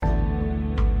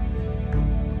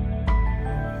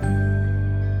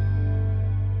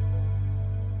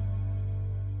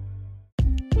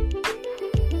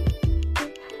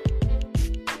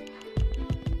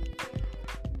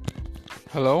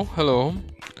Hello.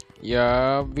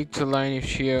 Yeah, Victor Line is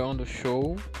here on the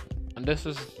show, and this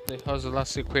is the Hustler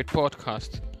Secret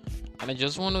podcast. And I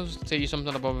just want to tell you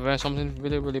something about something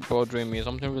really bothering me,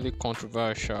 something really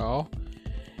controversial.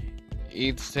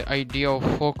 It's the idea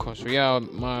of focus. Yeah,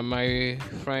 my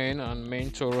friend and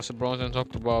mentor Russell Brunson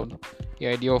talked about the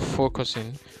idea of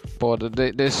focusing, but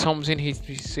there's something he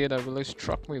said that really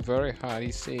struck me very hard.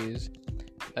 He says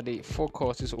that the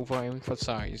focus is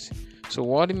overemphasized. So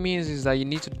what it means is that you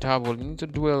need to dabble, you need to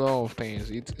do a lot of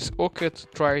things. It's okay to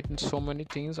try so many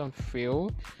things and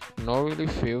fail, not really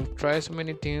fail. Try so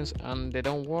many things and they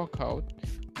don't work out.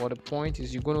 But the point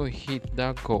is you're gonna hit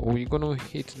that goal, you're gonna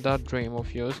hit that dream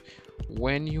of yours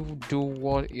when you do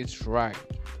what is right.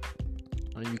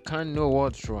 And you can't know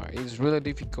what's right. It's really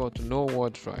difficult to know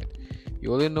what's right.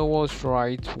 You only know what's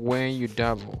right when you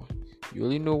dabble. You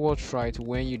only know what's right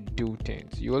when you do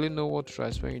things. You only know what's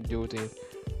right when you do things.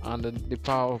 And the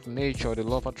power of nature, the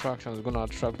law of attraction is going to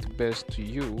attract the best to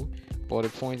you. But the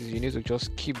point is you need to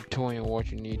just keep doing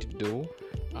what you need to do.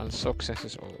 And success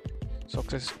is all.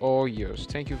 Success is all yours.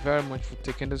 Thank you very much for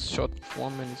taking this short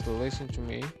 1 minute to listen to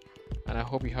me. And I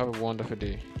hope you have a wonderful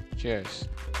day. Cheers.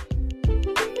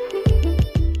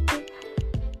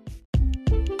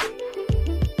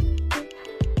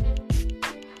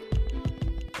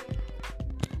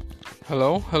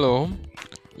 Hello.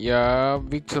 Yeah,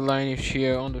 Victor Line is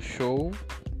here on the show,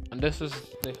 and this is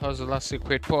the Hustler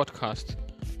Secret podcast.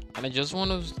 And I just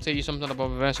want to tell you something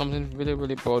about something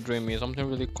really bothering me, something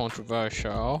really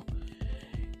controversial.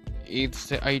 It's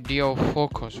the idea of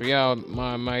focus. Yeah,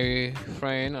 my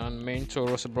friend and mentor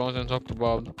Russell Brunson talked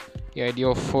about the idea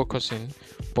of focusing,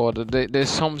 but there's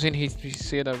something he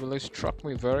said that really struck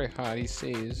me very hard. He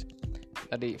says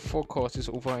that the focus is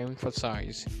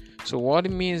overemphasized. So what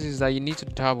it means is that you need to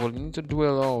dabble, you need to do a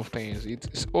lot of things.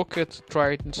 It's okay to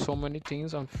try so many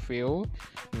things and fail,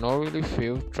 not really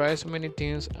fail. Try so many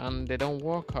things and they don't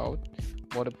work out.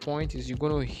 But the point is you're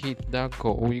gonna hit that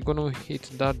goal, you're gonna hit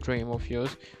that dream of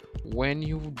yours when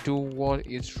you do what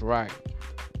is right.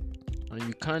 And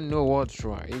you can't know what's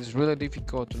right. It's really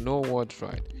difficult to know what's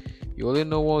right. You only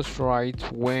know what's right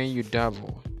when you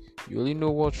dabble. You only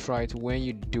know what's right when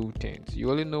you do things.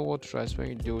 You only know what's right when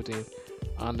you do things.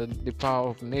 And the power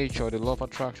of nature, the law of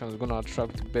attraction is going to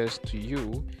attract the best to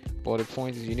you. But the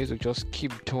point is you need to just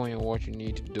keep doing what you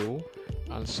need to do.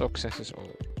 And success is all.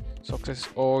 Success is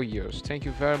all yours. Thank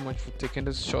you very much for taking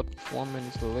this short 1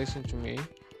 minute to listen to me.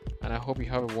 And I hope you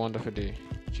have a wonderful day.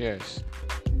 Cheers.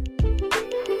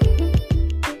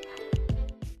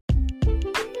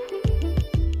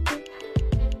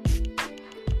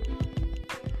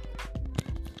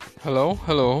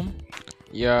 Hello.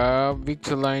 Yeah,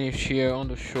 Victor Line is here on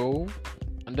the show,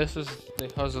 and this is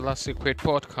the Hustler Secret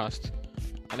podcast.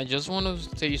 And I just want to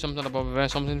tell you something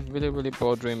about something really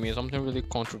bothering me, something really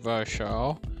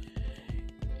controversial.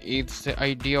 It's the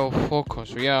idea of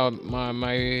focus. Yeah,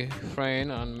 my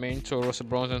friend and mentor Russell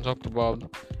Brunson talked about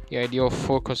the idea of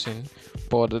focusing,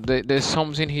 but there's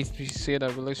something he said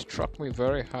that really struck me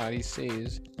very hard. He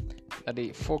says that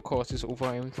the focus is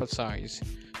overemphasized.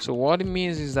 So what it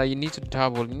means is that you need to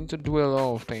dabble, you need to do a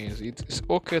lot of things. It's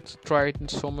okay to try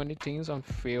so many things and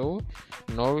fail,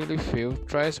 not really fail.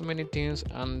 Try so many things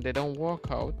and they don't work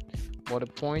out. But the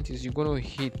point is you're gonna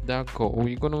hit that goal,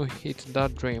 you're gonna hit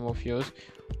that dream of yours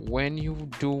when you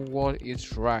do what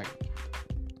is right.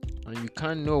 And you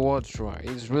can't know what's right.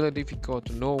 It's really difficult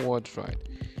to know what's right.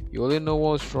 You only know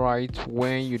what's right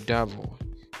when you dabble.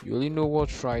 You only know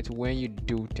what's right when you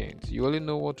do things. You only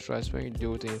know what's right when you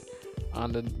do things.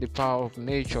 And the power of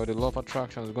nature, the law of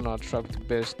attraction is going to attract the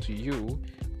best to you.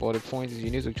 But the point is you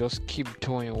need to just keep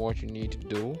doing what you need to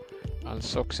do. And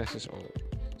success is all.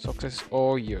 Success is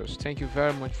all yours. Thank you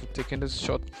very much for taking this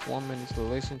short 1 minute to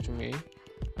listen to me.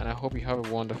 And I hope you have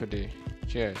a wonderful day.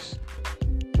 Cheers.